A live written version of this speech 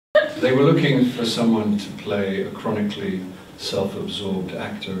They were looking for someone to play a chronically self-absorbed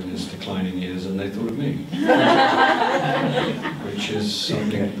actor in his declining years, and they thought of me. Which is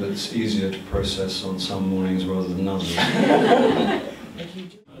something that's easier to process on some mornings rather than others.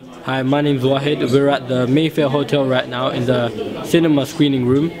 Hi, my name's Wahid. We're at the Mayfair Hotel right now in the cinema screening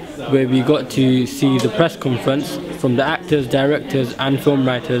room, where we got to see the press conference from the actors, directors and film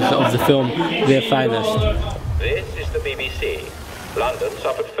writers of the film Their Finest. This is the BBC. London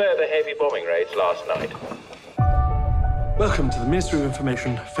suffered further heavy bombing raids last night. Welcome to the Ministry of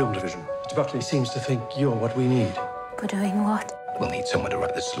Information Film Division. Mr. Buckley seems to think you're what we need. For doing what? We'll need someone to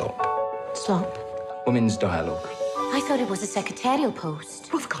write the slop. Slop? Women's dialogue. I thought it was a secretarial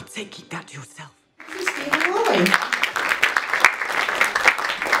post. Well, for God's sake, keep that to yourself.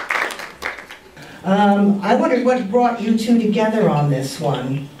 I wondered what brought you two together on this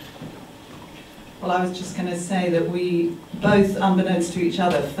one. Well, I was just going to say that we both, unbeknownst to each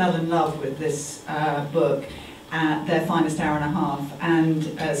other, fell in love with this book, Their Finest Hour and a Half.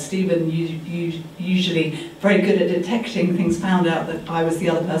 And Stephen, usually very good at detecting things, found out that I was the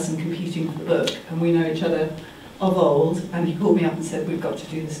other person competing for the book, and we know each other of old, and he called me up and said, we've got to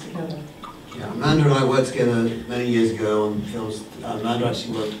do this together. Yeah, Amanda and I worked together many years ago on films. Amanda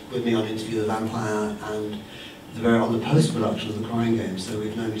actually worked with me on Interview the Vampire and on the post-production of The Crying Game, so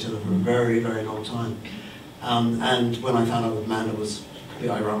we've known each other for a very, very long time. And when I found out that Amanda was completely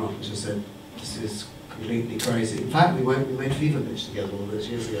ironic, I just said, this is completely crazy. In fact, we made Fever Pitch together all those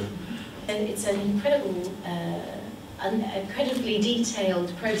years ago. It's an incredibly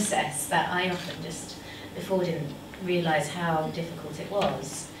detailed process that I often just before didn't realise how difficult it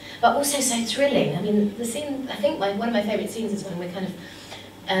was. But also so thrilling. I mean, the scene, I think one of my favourite scenes is when we're kind of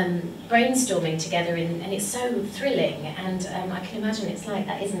brainstorming together, and it's so thrilling, and I can imagine it's like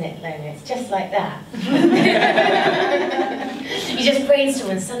that, isn't it, Lona? It's just like that. You just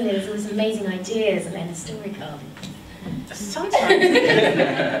brainstorm and suddenly there's all these amazing ideas and then the story comes. Sometimes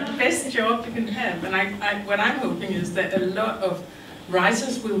the best job you can have, and what I'm hoping is that a lot of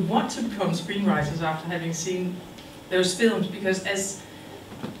writers will want to become screenwriters after having seen those films, because as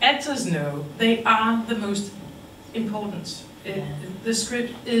actors know, they are the most important. The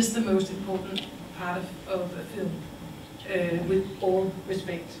script is the most important part of a film, with all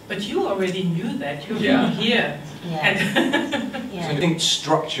respect. But you already knew that. You're here. Yeah. So I think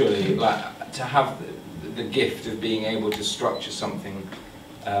structurally, like to have the gift of being able to structure something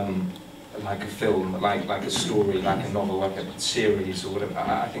like a film, like a story, like a novel, like a series or whatever,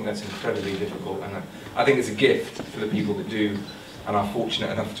 I think that's incredibly difficult, and I think it's a gift for the people that do and are fortunate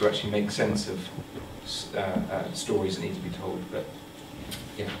enough to actually make sense of stories that need to be told. But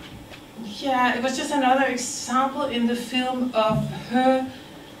yeah. Yeah, it was just another example in the film of her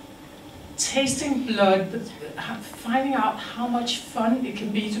tasting blood, but finding out how much fun it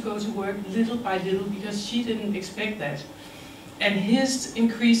can be to go to work little by little, because she didn't expect that. And his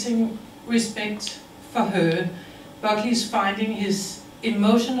increasing respect for her, Buckley's finding his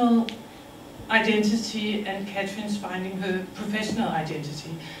emotional identity, and Catherine's finding her professional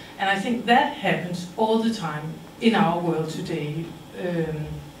identity. And I think that happens all the time in our world today.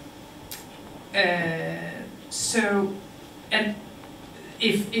 And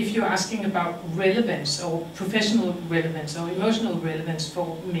if you're asking about relevance, or professional relevance, or emotional relevance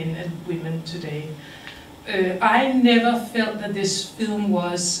for men and women today, I never felt that this film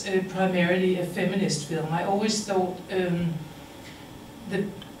was primarily a feminist film. I always thought the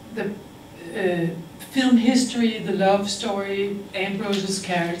film history, the love story, Ambrose's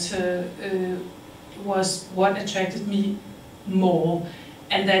character was what attracted me more,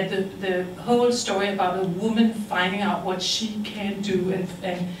 and that the whole story about a woman finding out what she can do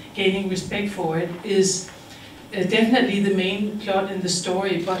and gaining respect for it is definitely the main plot in the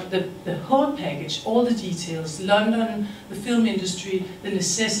story, but the whole package, all the details, London, the film industry, the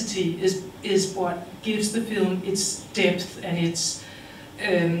necessity is what gives the film its depth and its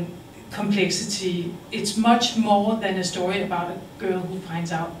complexity. It's much more than a story about a girl who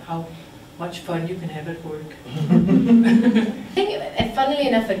finds out how much fun you can have at work. I think, funnily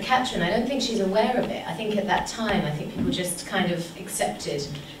enough, for Catherine, I don't think she's aware of it. I think at that time, I think people just kind of accepted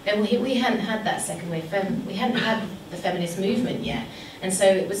that we hadn't had that second wave, we hadn't had the feminist movement yet, and so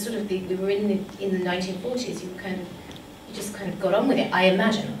it was sort of we were in the 1940s. You just kind of got on with it. I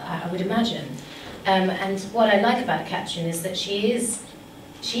would imagine, and what I like about Catherine is that she is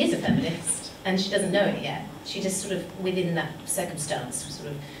a feminist, and she doesn't know it yet. She just sort of, within that circumstance, sort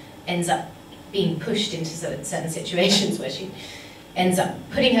of ends up being pushed into certain situations where she ends up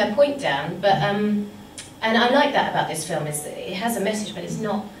putting her point down. But and I like that about this film, is that it has a message, but it's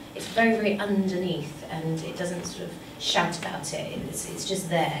not it's very, very underneath, and it doesn't sort of shout about it. It's just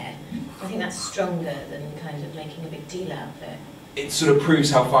there. I think that's stronger than kind of making a big deal out of it. It sort of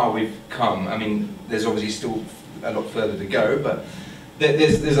proves how far we've come. I mean, there's obviously still a lot further to go, but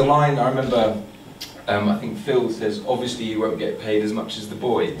there's a line I remember. I think Phil says, "Obviously, you won't get paid as much as the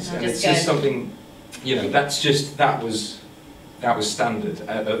boys," and it's just something. You know, that was standard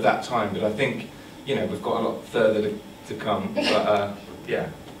at that time. But I think, you know, we've got a lot further to come. But yeah,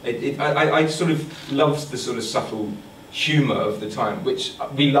 I sort of loved the sort of subtle humour of the time, which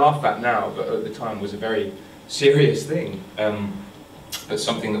we laugh at now, but at the time was a very serious thing. But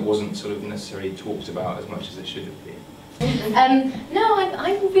something that wasn't sort of necessarily talked about as much as it should have been. No,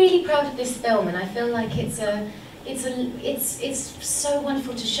 I'm really proud of this film, and I feel like it's so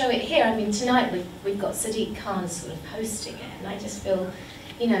wonderful to show it here. I mean, tonight we've got Sadiq Khan sort of hosting it, and I just feel,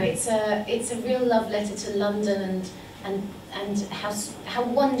 you know, it's a real love letter to London and how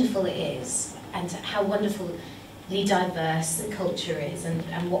wonderful it is, and how wonderfully diverse the culture is,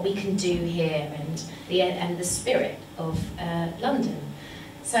 and what we can do here, and the spirit of London.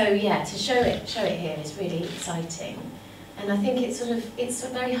 So yeah, to show it here is really exciting, and I think it's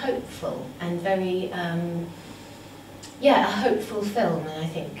very hopeful and very yeah, a hopeful film, and I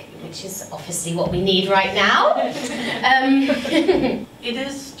think which is obviously what we need right now. It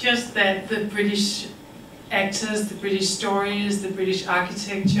is just that the British actors, the British stories, the British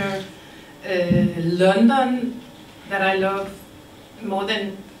architecture, London, that I love more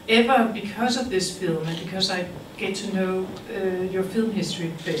than ever because of this film, and because I get to know your film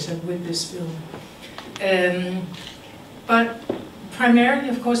history better with this film. But primarily,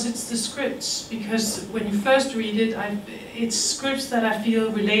 of course, it's the scripts, because when you first read it, it's scripts that I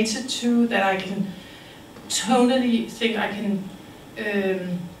feel related to, that I can tonally think I can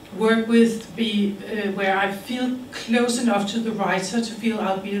work with, where I feel close enough to the writer to feel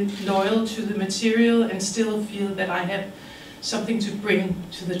I'll be loyal to the material and still feel that I have something to bring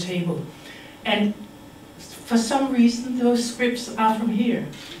to the table. And for some reason, those scripts are from here.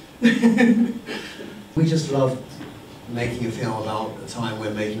 We just loved making a film about a time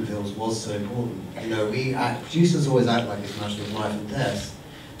when making films was so important. You know, producers always act like it's a matter of life and death.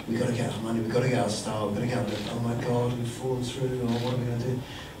 We've got to get our money, we've got to get our style, we've got to get our, oh my God, we've fallen through, or what are we going to do?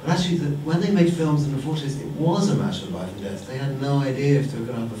 But actually, when they made films in the 40s, it was a matter of life and death. They had no idea if they were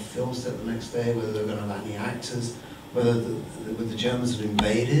going to have a film set the next day, whether they were going to have any actors, whether the Germans had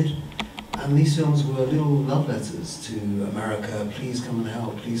invaded. And these films were little love letters to America, please come and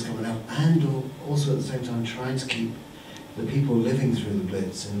help, please come and help, and also at the same time trying to keep the people living through the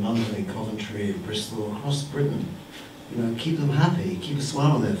Blitz in London, in Coventry, in Bristol, across Britain, you know, keep them happy, keep a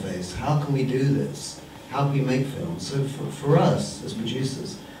smile on their face. How can we do this? How can we make films? So for us, as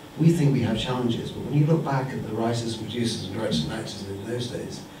producers, we think we have challenges, but when you look back at the writers, producers, and directors and actors in those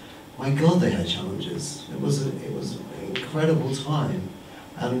days, my God, they had challenges. It was an incredible time,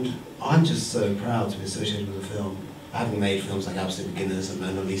 and I'm just so proud to be associated with the film, having made films like Absolute Beginners and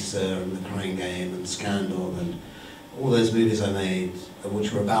Mona Lisa and The Crying Game and Scandal and all those movies I made,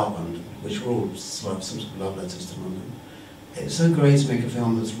 which were about London, which were all some sort of love letters to London. It's so great to make a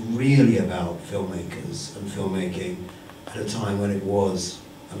film that's really about filmmakers and filmmaking at a time when it was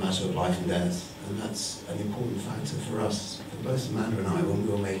a matter of life and death, and that's an important factor for us, for both Amanda and I, when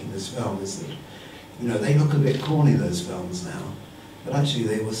we were making this film, is that, you know, they look a bit corny, those films now, but actually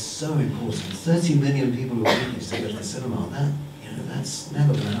they were so important. 30 million people a week used to go to the cinema. That's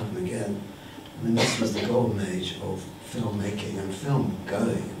never going to happen again. I mean, this was the golden age of filmmaking and film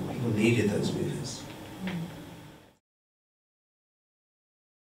going. People needed those movies.